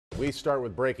We start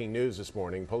with breaking news this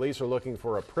morning. Police are looking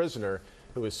for a prisoner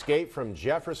who escaped from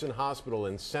Jefferson Hospital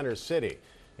in Center City.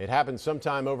 It happened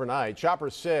sometime overnight. Chopper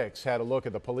 6 had a look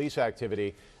at the police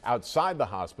activity outside the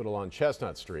hospital on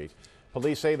Chestnut Street.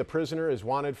 Police say the prisoner is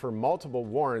wanted for multiple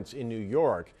warrants in New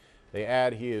York. They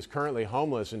add he is currently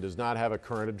homeless and does not have a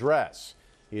current address.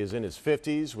 He is in his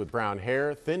 50s with brown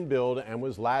hair, thin build, and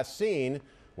was last seen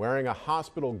wearing a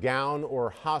hospital gown or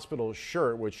hospital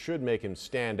shirt, which should make him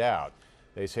stand out.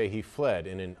 They say he fled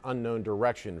in an unknown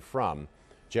direction from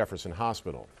Jefferson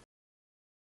Hospital.